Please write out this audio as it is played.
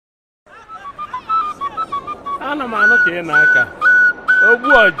Ana m anụ ka ị na-aka ogbu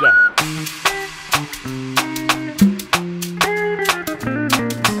ọja.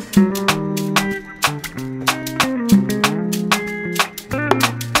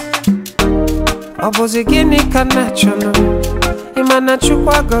 Obozi gini ka nachono Imana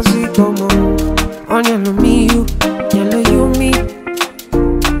chukwa gozi gomo Onyelo miyu, nyelo you me.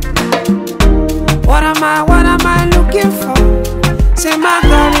 What am I looking for? Say my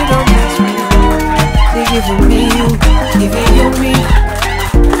God, it don't mess me up. They giving me you, giving you me.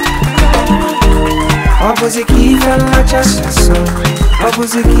 Obozi kifa la chasa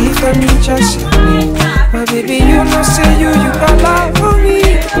Obozi kifa ni chasa me. My baby, you know say you got love for me.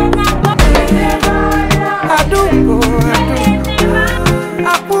 I don't go.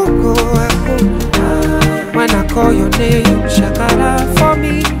 When I call your name, shakara for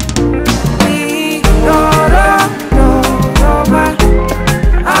me. No, man.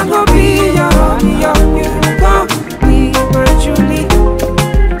 I'm gonna be your honey, you gon' be my Julie.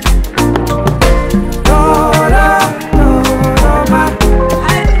 No, man.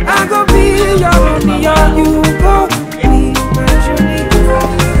 I'm gonna be your honey, you gon' be my Julie.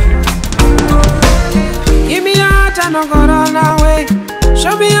 Give me your heart, I no go run away.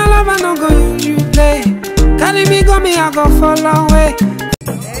 Show me your love, I no go use you play. Carry me, go me, I go follow away.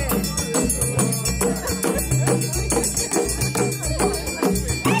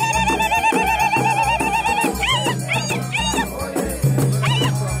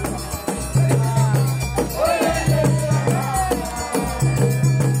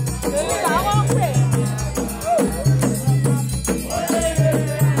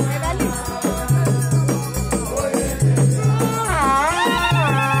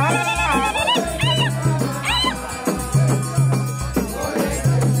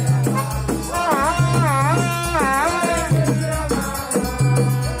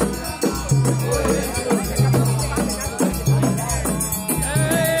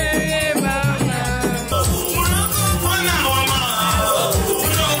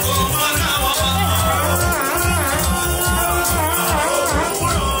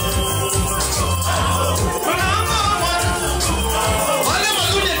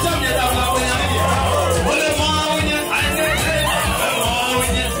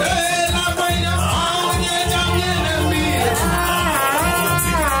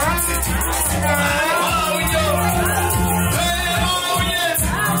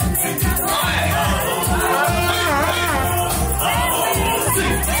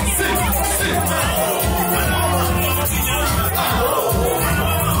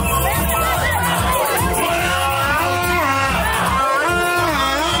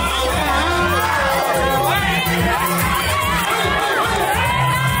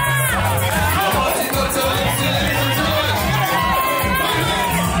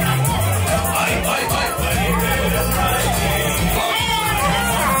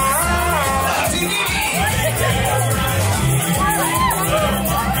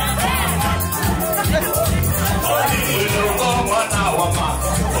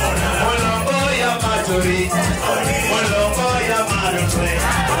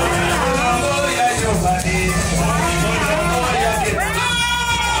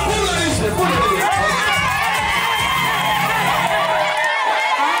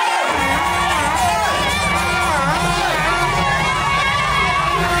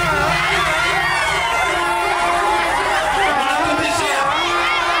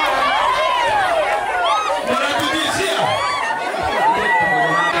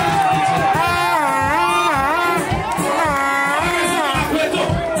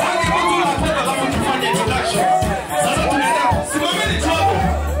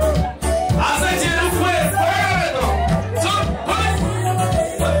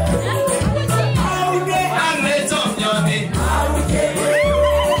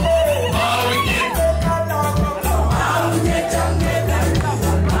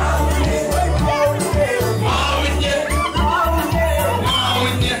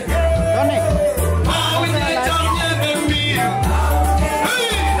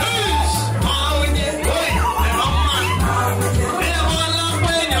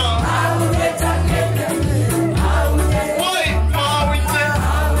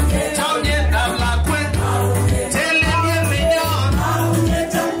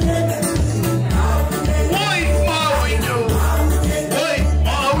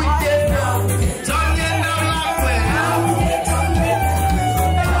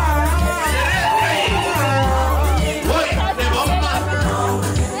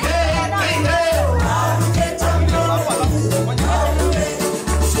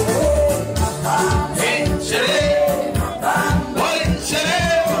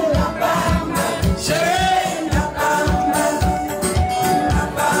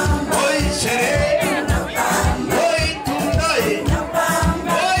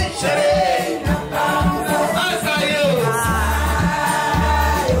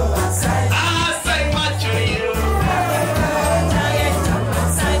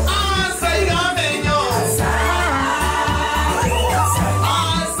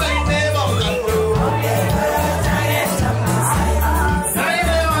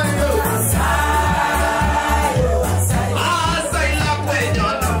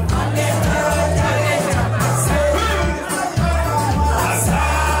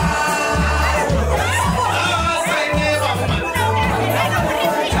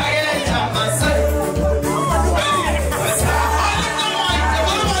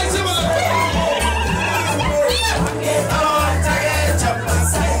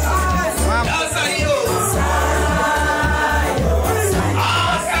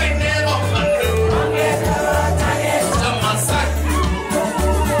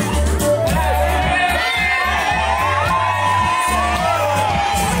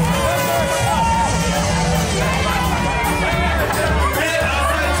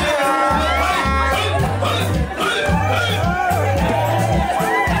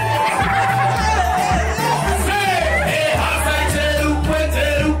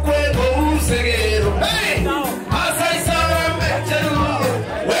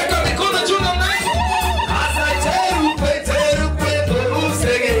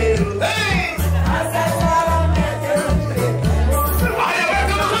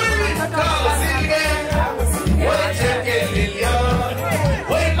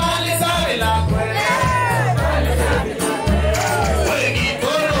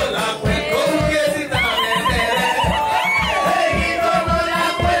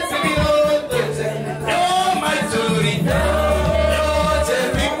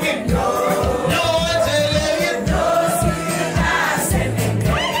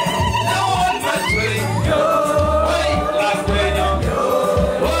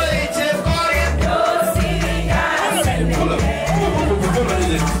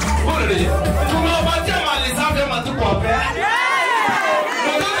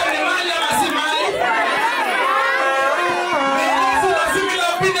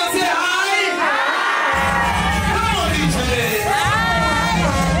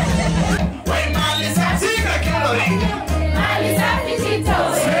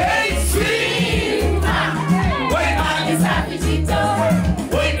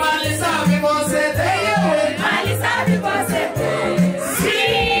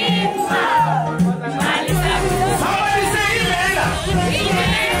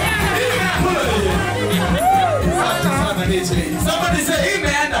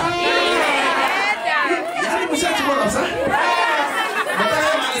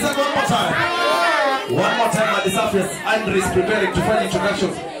 One more time at the surface. Andre is preparing to find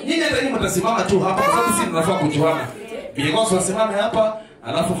introductions. Nyinyi ndio mtasimama tu hapa kwa sababu sisi tunafaa kujuana. Viongozi wasimame hapa,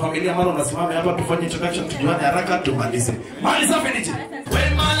 alafu familia Marlon wasimame hapa tufanye introduction tujuane haraka tumalize. Mali safi niti. We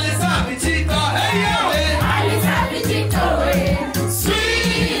mali safi chito. Hey yo. Mali safi chito.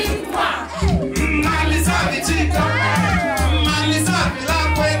 Sweet one. Mali safi chito. Mali safi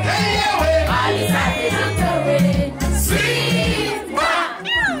la kwe. Hey yo. Mali safi chito. Sweet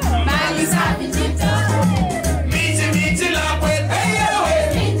one. Mali safi chito.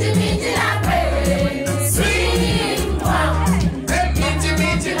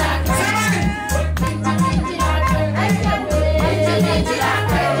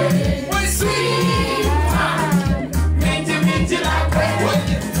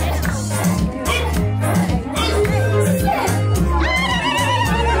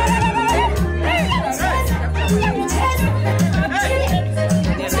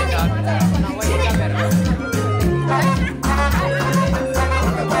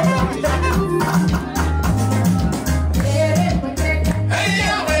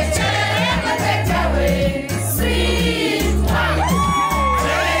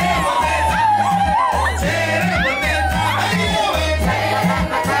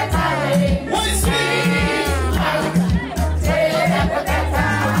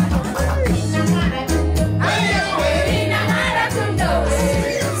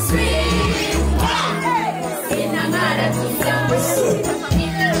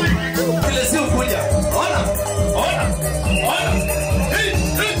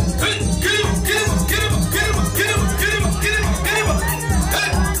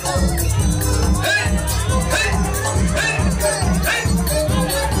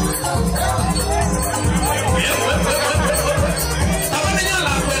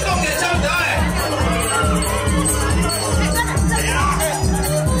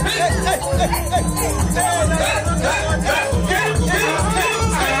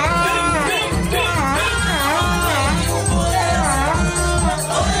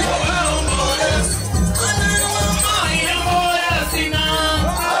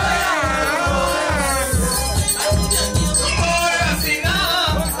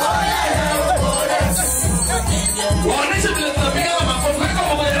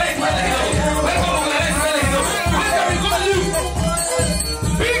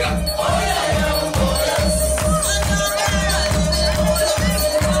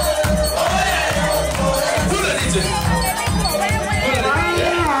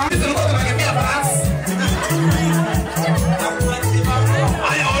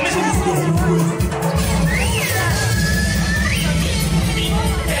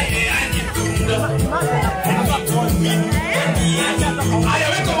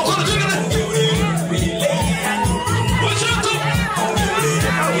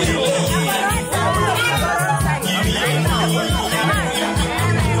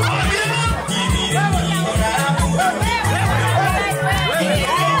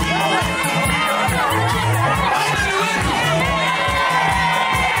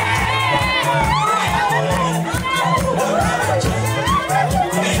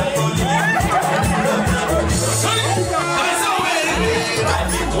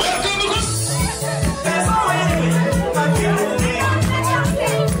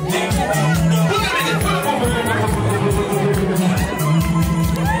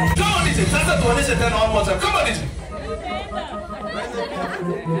 Come on, DJ.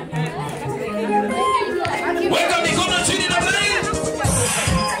 Weka mikono chini na play.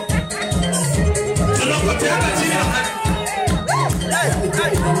 Tunapoteana chini na play.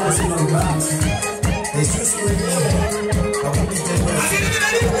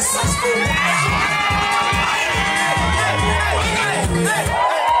 Hey!